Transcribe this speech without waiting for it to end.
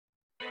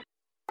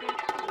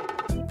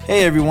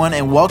Hey everyone,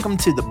 and welcome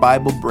to the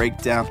Bible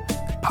Breakdown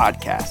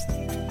Podcast.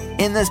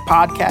 In this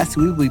podcast,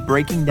 we will be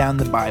breaking down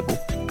the Bible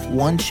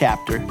one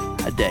chapter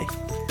a day.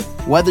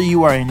 Whether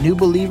you are a new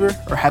believer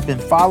or have been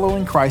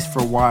following Christ for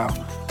a while,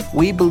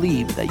 we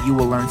believe that you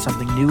will learn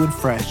something new and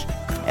fresh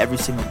every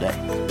single day.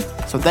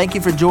 So thank you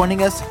for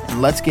joining us,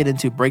 and let's get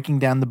into breaking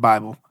down the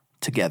Bible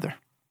together.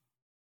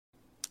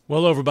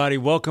 Well, everybody,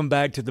 welcome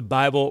back to the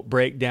Bible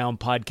Breakdown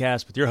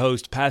Podcast with your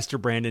host, Pastor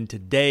Brandon.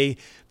 Today,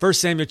 1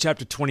 Samuel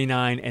chapter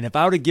 29, and if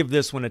I were to give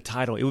this one a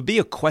title, it would be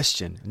a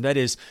question, and that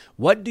is,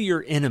 what do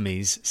your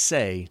enemies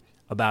say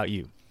about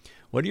you?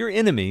 What do your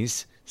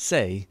enemies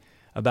say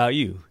about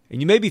you? And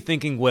you may be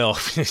thinking, well,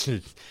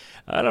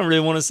 I don't really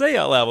want to say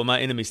out loud what my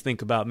enemies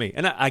think about me.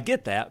 And I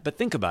get that, but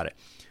think about it.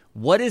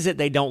 What is it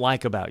they don't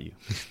like about you?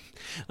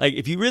 Like,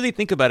 if you really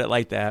think about it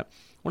like that,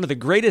 one of the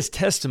greatest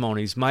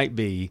testimonies might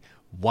be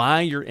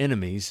why your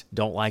enemies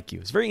don't like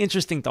you. It's a very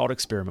interesting thought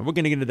experiment. We're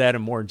going to get into that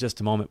and more in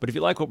just a moment. But if you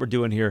like what we're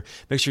doing here,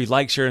 make sure you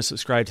like, share, and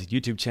subscribe to the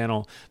YouTube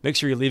channel. Make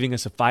sure you're leaving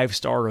us a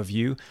 5-star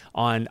review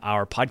on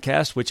our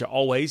podcast, which are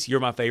always, you're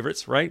my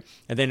favorites, right?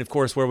 And then, of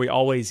course, where we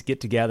always get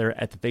together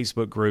at the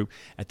Facebook group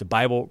at the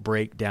Bible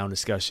Breakdown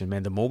Discussion.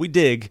 Man, the more we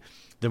dig,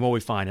 the more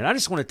we find. And I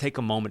just want to take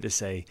a moment to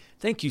say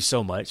thank you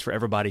so much for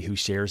everybody who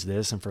shares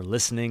this and for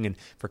listening and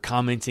for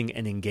commenting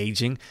and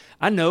engaging.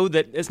 I know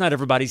that it's not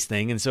everybody's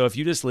thing, and so if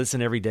you just listen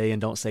every day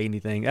and don't say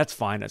anything, that's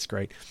fine, that's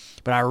great.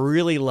 But I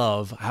really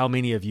love how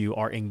many of you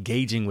are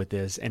engaging with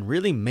this and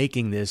really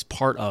making this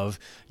part of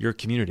your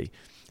community.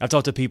 I've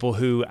talked to people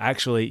who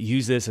actually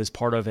use this as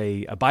part of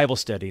a Bible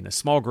study and a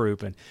small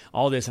group and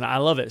all this, and I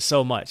love it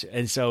so much.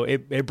 And so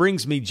it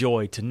brings me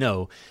joy to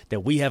know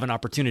that we have an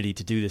opportunity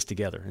to do this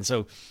together. And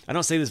so I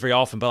don't say this very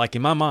often, but like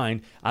in my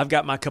mind, I've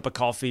got my cup of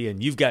coffee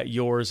and you've got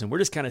yours, and we're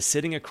just kind of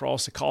sitting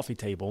across a coffee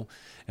table,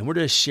 and we're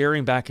just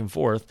sharing back and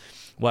forth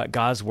what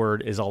God's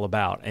Word is all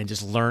about and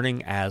just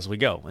learning as we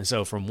go. And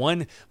so from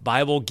one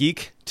Bible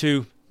geek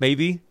to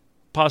maybe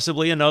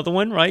possibly another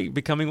one, right?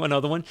 Becoming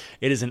another one.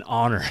 It is an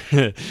honor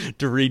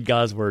to read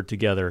God's Word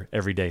together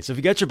every day. So if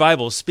you got your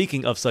Bibles,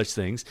 speaking of such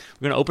things,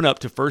 we're going to open up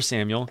to 1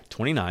 Samuel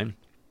 29.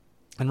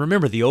 And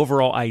remember, the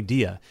overall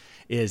idea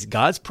is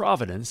God's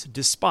providence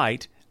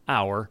despite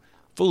our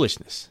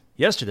foolishness.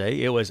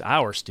 Yesterday, it was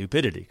our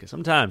stupidity, because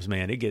sometimes,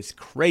 man, it gets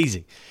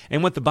crazy.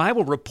 And what the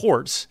Bible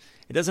reports,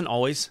 it doesn't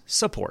always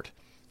support.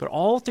 But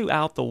all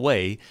throughout the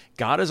way,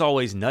 God is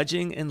always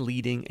nudging and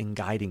leading and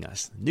guiding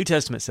us. The New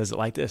Testament says it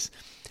like this,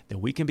 that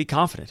we can be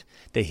confident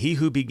that he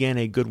who began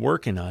a good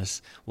work in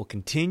us will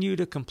continue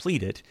to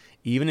complete it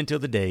even until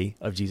the day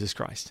of Jesus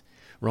Christ.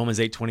 Romans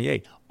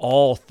 8:28,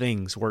 all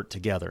things work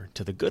together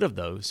to the good of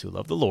those who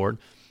love the Lord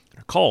and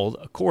are called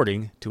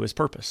according to his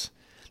purpose.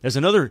 There's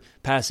another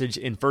passage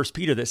in 1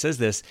 Peter that says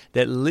this,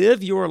 that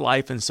live your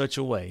life in such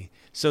a way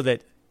so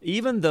that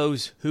even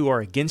those who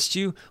are against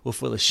you will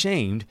feel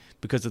ashamed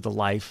because of the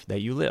life that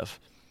you live.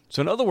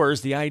 So in other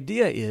words, the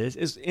idea is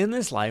in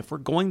this life, we're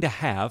going to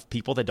have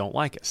people that don't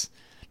like us.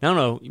 Now,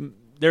 no,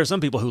 there are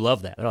some people who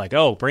love that. They're like,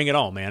 oh, bring it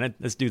on, man.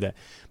 Let's do that.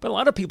 But a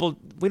lot of people,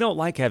 we don't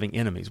like having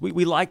enemies.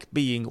 We like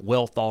being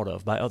well thought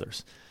of by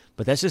others.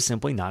 But that's just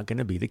simply not going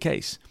to be the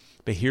case.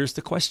 But here's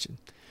the question.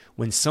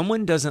 When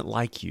someone doesn't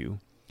like you,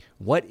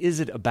 what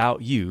is it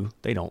about you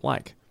they don't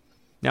like?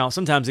 Now,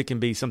 sometimes it can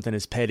be something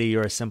as petty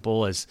or as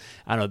simple as,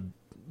 I don't know,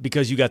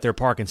 because you got their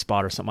parking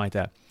spot or something like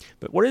that.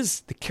 But what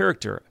is the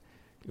character,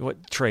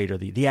 what trait or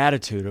the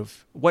attitude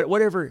of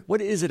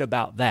what is it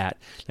about that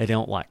they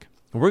don't like?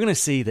 And we're going to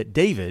see that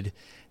David,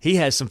 he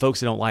has some folks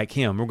that don't like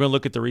him. We're going to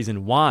look at the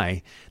reason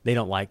why they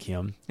don't like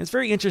him. It's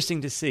very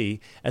interesting to see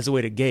as a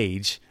way to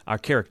gauge our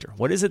character.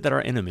 What is it that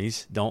our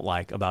enemies don't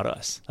like about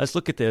us? Let's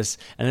look at this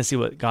and let's see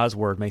what God's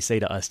Word may say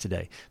to us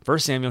today. 1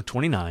 Samuel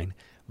 29,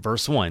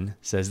 verse 1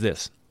 says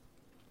this.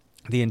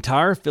 The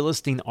entire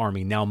Philistine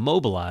army now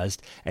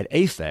mobilized at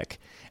Aphek,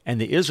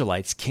 and the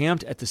Israelites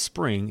camped at the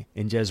spring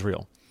in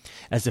Jezreel.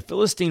 As the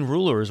Philistine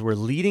rulers were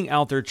leading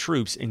out their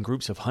troops in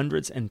groups of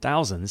hundreds and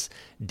thousands,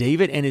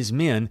 David and his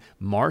men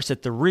marched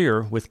at the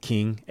rear with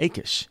King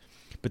Achish.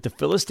 But the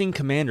Philistine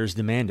commanders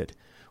demanded,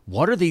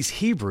 "What are these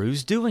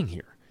Hebrews doing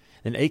here?"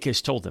 Then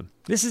Achish told them,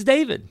 "This is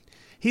David.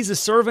 He's a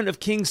servant of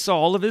King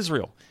Saul of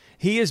Israel.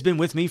 He has been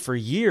with me for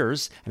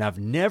years, and I've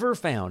never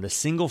found a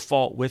single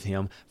fault with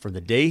him from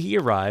the day he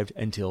arrived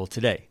until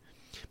today."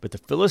 But the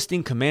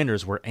Philistine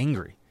commanders were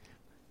angry.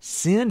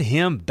 "Send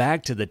him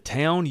back to the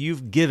town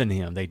you've given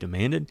him," they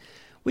demanded.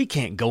 "We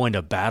can't go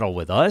into battle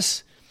with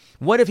us.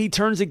 What if he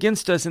turns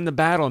against us in the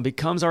battle and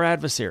becomes our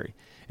adversary?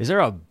 Is there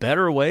a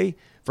better way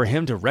for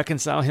him to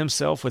reconcile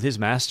himself with his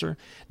master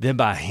than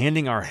by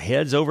handing our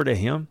heads over to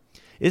him?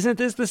 Isn't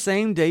this the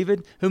same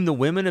David whom the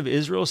women of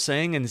Israel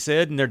sang and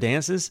said in their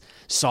dances,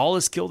 'Saul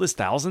has killed his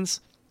thousands,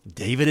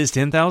 David his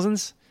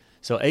 10,000s?'"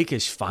 So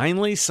Achish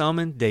finally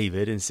summoned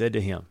David and said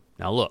to him,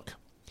 "Now look,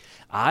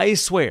 I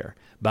swear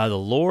by the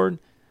Lord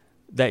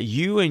that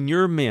you and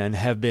your men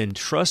have been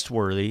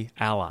trustworthy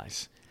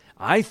allies.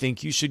 I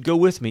think you should go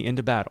with me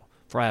into battle,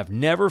 for I have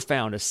never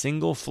found a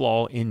single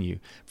flaw in you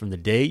from the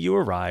day you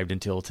arrived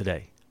until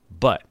today.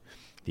 But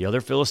the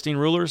other Philistine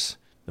rulers,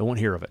 They won't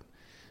hear of it.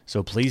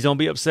 So please don't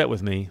be upset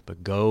with me,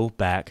 but go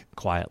back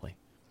quietly.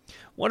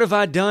 What have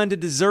I done to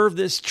deserve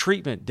this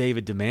treatment?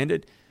 David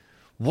demanded.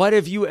 What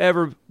have you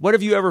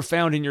ever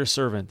found in your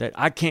servant that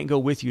I can't go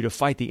with you to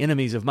fight the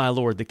enemies of my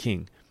lord the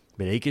king?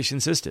 But Achish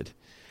insisted.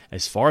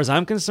 As far as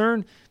I'm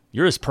concerned,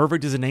 you're as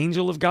perfect as an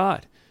angel of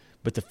God.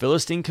 But the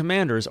Philistine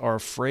commanders are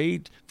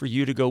afraid for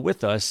you to go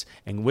with us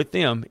and with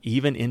them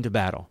even into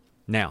battle.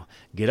 Now,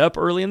 get up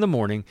early in the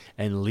morning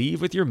and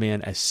leave with your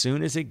men as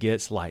soon as it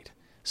gets light.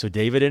 So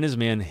David and his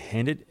men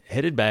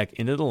headed back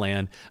into the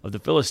land of the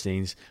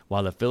Philistines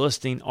while the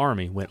Philistine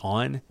army went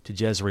on to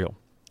Jezreel.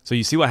 So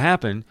you see what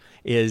happened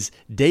is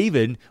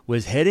David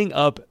was heading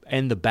up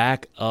in the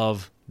back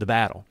of the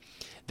battle.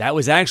 That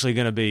was actually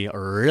going to be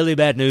really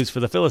bad news for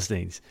the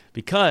Philistines,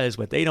 because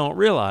what they don't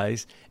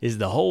realize is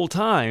the whole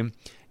time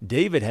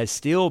David has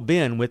still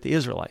been with the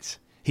Israelites.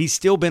 He's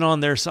still been on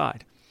their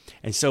side.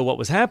 And so what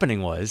was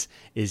happening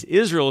is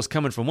Israel is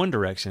coming from one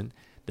direction,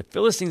 the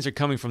Philistines are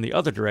coming from the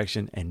other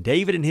direction, and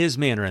David and his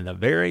men are in the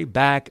very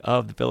back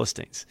of the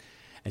Philistines.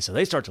 And so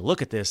they start to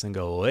look at this and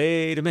go,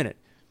 wait a minute.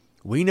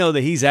 We know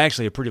that he's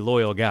actually a pretty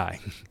loyal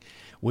guy.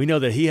 We know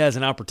that he has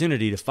an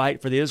opportunity to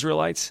fight for the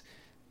Israelites.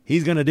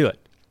 He's going to do it.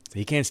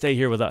 He can't stay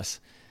here with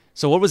us.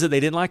 So what was it they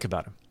didn't like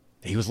about him?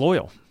 He was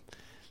loyal.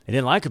 They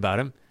didn't like about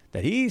him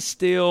that he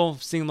still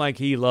seemed like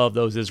he loved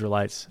those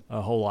Israelites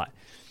a whole lot.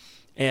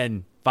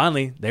 And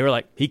finally, they were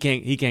like, he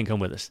can't come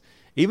with us.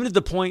 Even to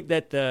the point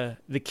that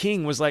the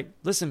king was like,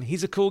 listen,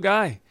 he's a cool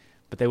guy.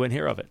 But they wouldn't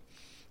hear of it.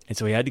 And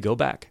so he had to go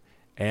back.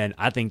 And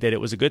I think that it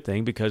was a good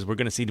thing, because we're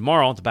going to see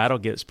tomorrow the battle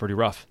gets pretty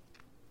rough.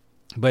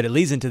 But it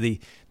leads into the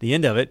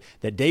end of it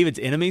that David's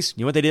enemies,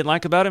 you know what they didn't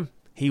like about him?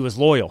 He was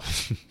loyal.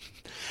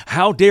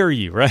 How dare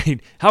you,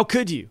 right? How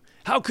could you?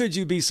 How could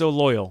you be so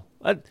loyal?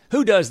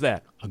 Who does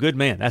that? A good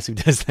man. That's who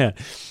does that.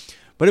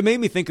 But it made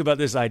me think about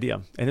this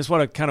idea. And it's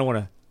what I kind of want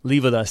to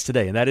leave with us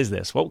today. And that is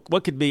this.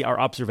 What could be our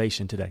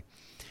observation today?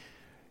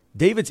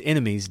 David's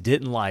enemies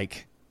didn't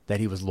like that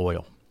he was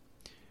loyal.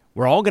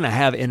 We're all going to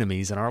have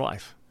enemies in our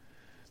life.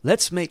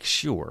 Let's make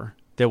sure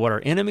that what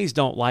our enemies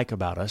don't like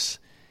about us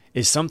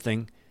is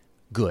something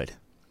good.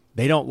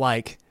 They don't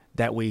like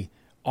that we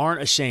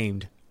aren't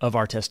ashamed of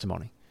our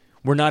testimony.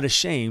 We're not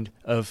ashamed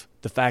of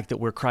the fact that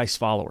we're Christ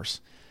followers.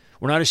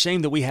 We're not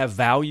ashamed that we have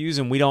values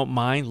and we don't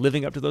mind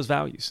living up to those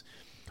values.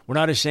 We're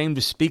not ashamed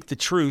to speak the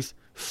truth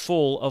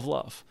full of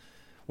love.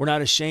 We're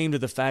not ashamed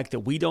of the fact that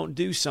we don't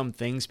do some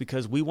things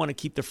because we want to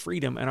keep the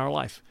freedom in our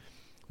life.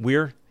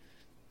 We're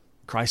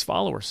Christ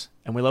followers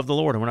and we love the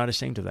Lord, and we're not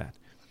ashamed of that.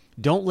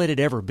 Don't let it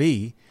ever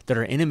be that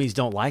our enemies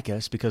don't like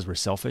us because we're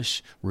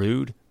selfish,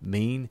 rude,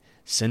 mean,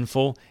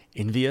 sinful,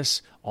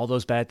 envious, all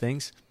those bad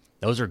things.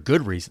 Those are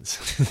good reasons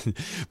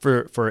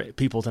for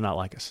people to not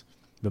like us.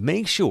 But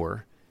make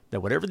sure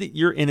that whatever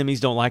your enemies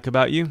don't like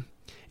about you,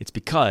 it's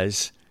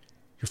because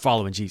you're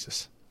following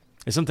Jesus.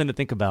 It's something to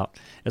think about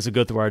as we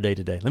go through our day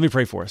today. Let me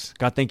pray for us.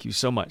 God, thank you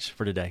so much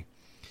for today.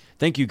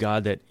 Thank you,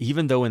 God, that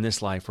even though in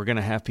this life we're going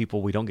to have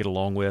people we don't get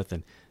along with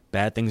and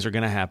bad things are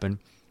going to happen,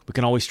 we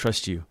can always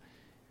trust you.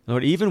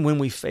 Lord, even when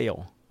we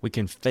fail, we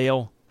can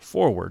fail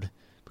forward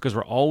because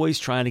we're always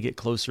trying to get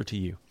closer to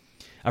you.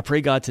 I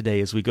pray, God, today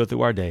as we go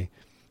through our day,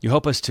 you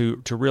help us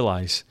to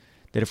realize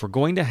that if we're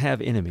going to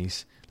have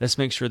enemies, let's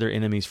make sure they're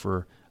enemies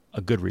for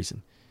a good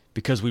reason,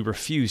 because we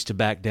refuse to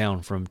back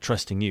down from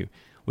trusting you.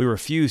 We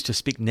refuse to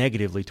speak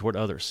negatively toward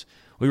others.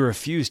 We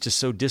refuse to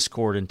sow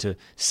discord and to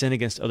sin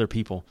against other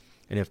people.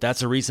 And if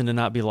that's a reason to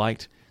not be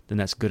liked, then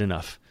that's good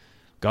enough.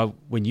 God,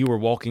 when you were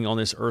walking on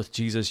this earth,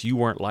 Jesus, you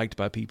weren't liked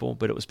by people,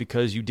 but it was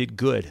because you did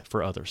good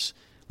for others.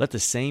 Let the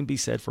same be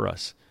said for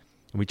us.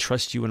 And we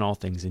trust you in all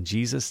things. In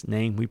Jesus'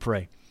 name we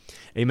pray.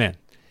 Amen.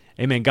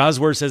 Amen. God's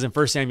word says in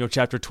 1 Samuel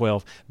chapter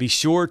 12, be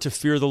sure to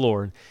fear the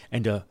Lord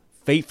and to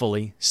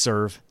faithfully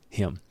serve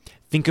him.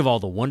 Think of all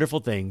the wonderful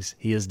things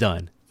he has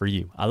done for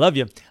you. I love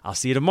you. I'll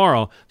see you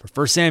tomorrow for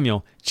 1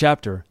 Samuel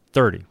chapter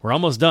 30. We're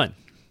almost done.